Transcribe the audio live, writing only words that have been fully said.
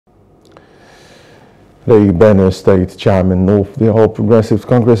The Benue State Chairman of the All Progressives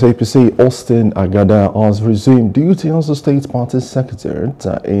Congress APC, Austin Agada, has resumed duty as the state party secretariat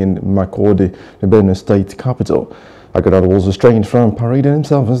in Makurdi, the Benue State capital. Agada was restrained from parading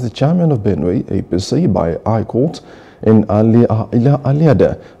himself as the chairman of Benue APC by High Court in Alia,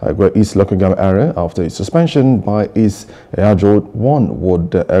 Agada East local government area after his suspension by his adjourned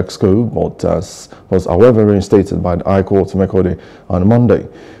one-ward exco, but was however reinstated by the High Court in Makurdi on Monday.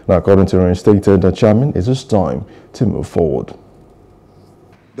 Now, according to the reinstated chairman, it is time to move forward.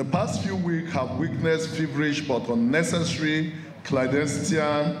 The past few weeks have witnessed feverish but unnecessary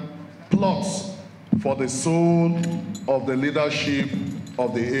clandestine plots for the soul of the leadership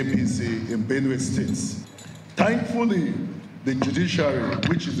of the APC in Benue State. Thankfully, the judiciary,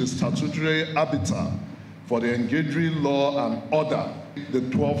 which is the statutory arbiter for the engaging law and order, the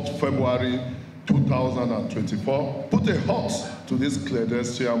 12th February 2024, put a halt to this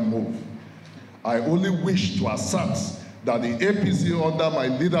clandestine move. I only wish to assert that the APC under my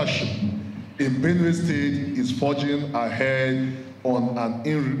leadership in Benue State is forging ahead on an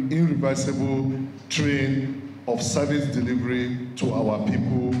irreversible train of service delivery to our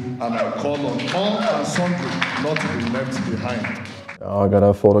people, and I call on all and sundry not to be left behind.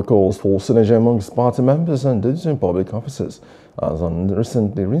 Agada further calls for synergy amongst party members and those in public offices. As on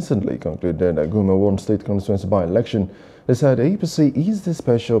recently concluded Guma 1 state constituency by-election, they said APC is the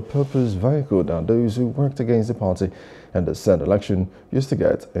special purpose vehicle that those who worked against the party and the said election used to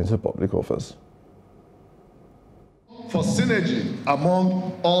get into public office. For synergy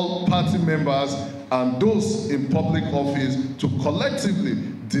among all party members and those in public office to collectively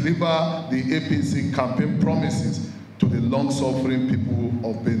deliver the APC campaign promises to the long-suffering people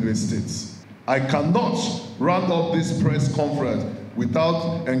of Benue State. I cannot round up this press conference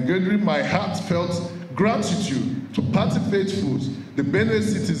without engaging my heartfelt gratitude to party faithfuls, the Benue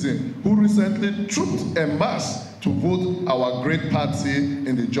citizens who recently trooped en masse to vote our great party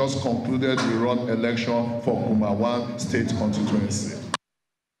in the just concluded rerun election for Guma 1 state constituency.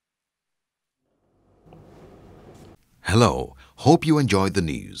 Hello, hope you enjoyed the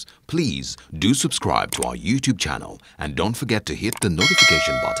news. Please do subscribe to our YouTube channel and don't forget to hit the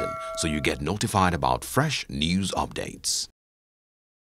notification button so you get notified about fresh news updates.